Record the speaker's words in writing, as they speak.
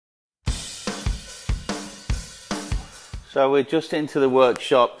So we're just into the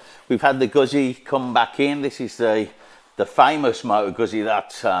workshop. We've had the Guzzi come back in. This is the famous motor Guzzi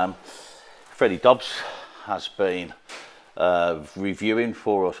that Freddie Dobbs has been reviewing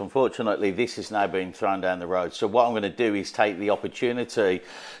for us. Unfortunately, this has now been thrown down the road. So what I'm going to do is take the opportunity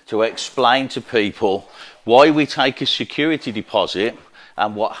to explain to people why we take a security deposit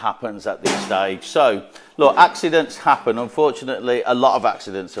and what happens at this stage. So look, accidents happen. Unfortunately, a lot of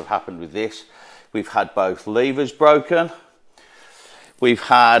accidents have happened with this. We've had both levers broken. We've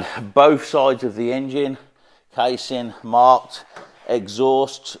had both sides of the engine casing marked,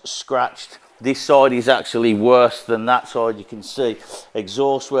 exhaust scratched. This side is actually worse than that side. You can see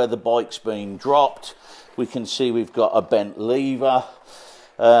exhaust where the bike's been dropped. We can see we've got a bent lever.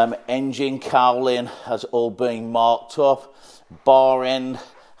 Engine cowling has all been marked up. Bar end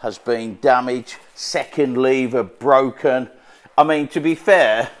has been damaged. Second lever broken. I mean, to be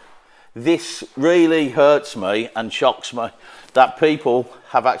fair, this really hurts me and shocks me that people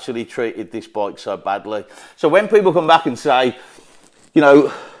have actually treated this bike so badly. So when people come back and say, you know,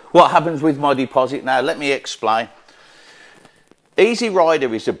 what happens with my deposit now? Let me explain. Easy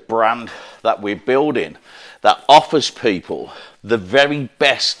Rider is a brand that we're building that offers people the very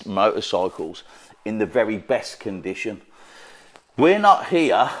best motorcycles in the very best condition. We're not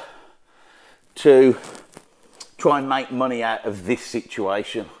here to try and make money out of this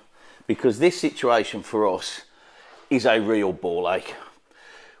situation, because this situation for us is a real ball ache.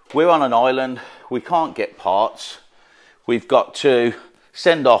 We're on an island, we can't get parts, we've got to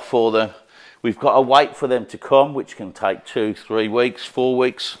send off for them, we've got to wait for them to come, which can take 2, 3 weeks, 4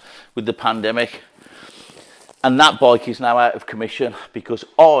 weeks with the pandemic. And that bike is now out of commission because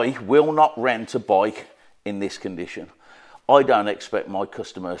I will not rent a bike in this condition. I don't expect my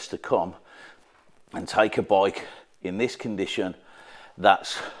customers to come and take a bike in this condition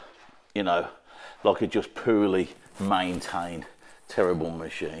that's, you know, like a just poorly maintained, terrible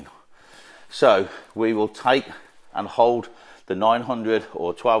machine. So we will take and hold the 900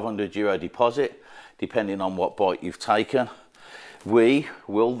 or 1200 euro deposit, depending on what bike you've taken. We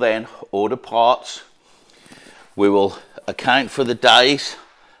will then order parts. We will account for the days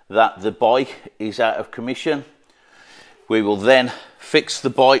that the bike is out of commission. We will then fix the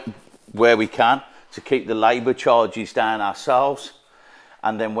bike where we can to keep the labour charges down ourselves.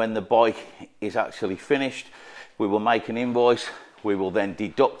 And then when the bike is actually finished, we will make an invoice. We will then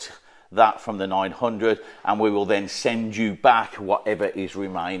deduct that from the 900 and we will then send you back whatever is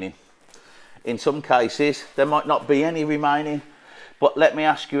remaining. In some cases, there might not be any remaining, but let me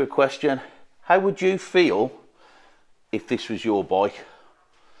ask you a question. How would you feel if this was your bike?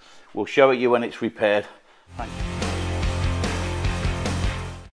 We'll show it you when it's repaired. Thank you.